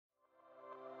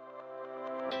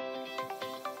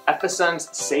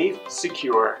FSN's safe,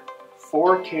 secure,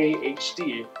 4K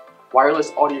HD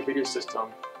wireless audio-video system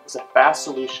is a fast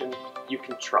solution you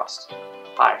can trust.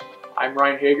 Hi, I'm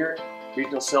Ryan Hager,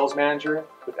 Regional Sales Manager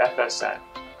with FSN,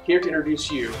 here to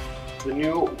introduce you to the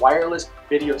new wireless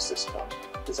video system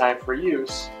designed for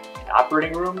use in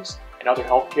operating rooms and other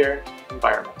healthcare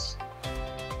environments.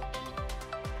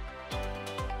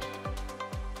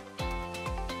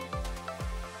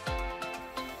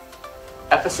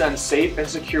 FSN's safe and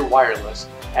secure wireless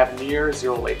have near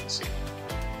zero latency.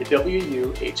 The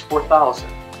WUH4000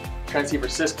 transceiver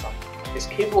system is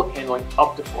capable of handling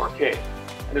up to 4K,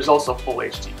 and there's also full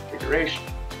HD configuration.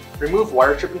 Remove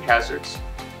wire tripping hazards,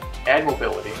 add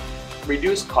mobility,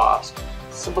 reduce cost,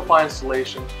 simplify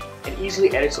installation, and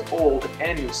easily add it to old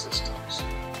and new systems.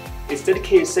 Its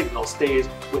dedicated signal stays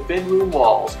within room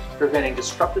walls, preventing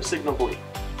disruptive signal bleed.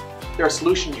 They're a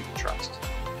solution you can trust.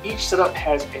 Each setup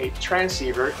has a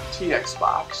transceiver, TX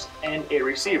box, and a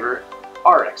receiver,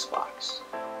 RX box.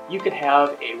 You can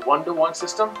have a 1-to-1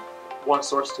 system, one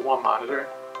source to one monitor,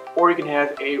 or you can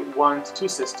have a 1-to-2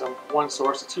 system, one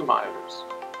source to two monitors.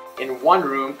 In one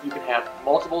room, you can have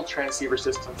multiple transceiver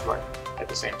systems running at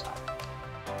the same time.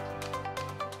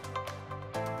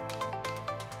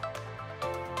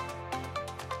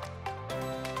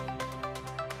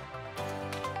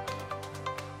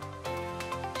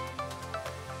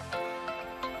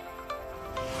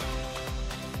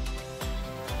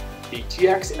 The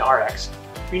TX and RX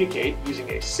communicate using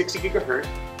a 60 GHz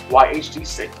YHD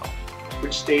signal,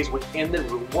 which stays within the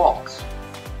room walls.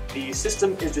 The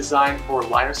system is designed for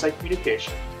line-of-sight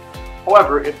communication.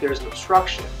 However, if there is an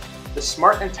obstruction, the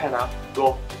smart antenna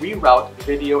will reroute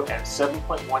video and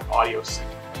 7.1 audio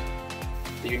signal.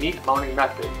 The unique mounting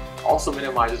method also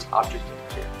minimizes object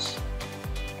interference.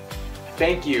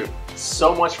 Thank you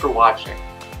so much for watching.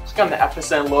 Click on the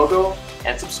FSN logo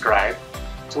and subscribe.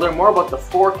 To learn more about the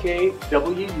 4K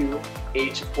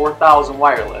WUH4000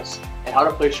 wireless and how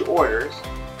to place your orders,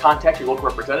 contact your local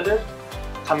representative,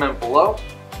 comment below,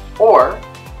 or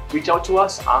reach out to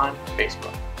us on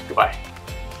Facebook. Goodbye.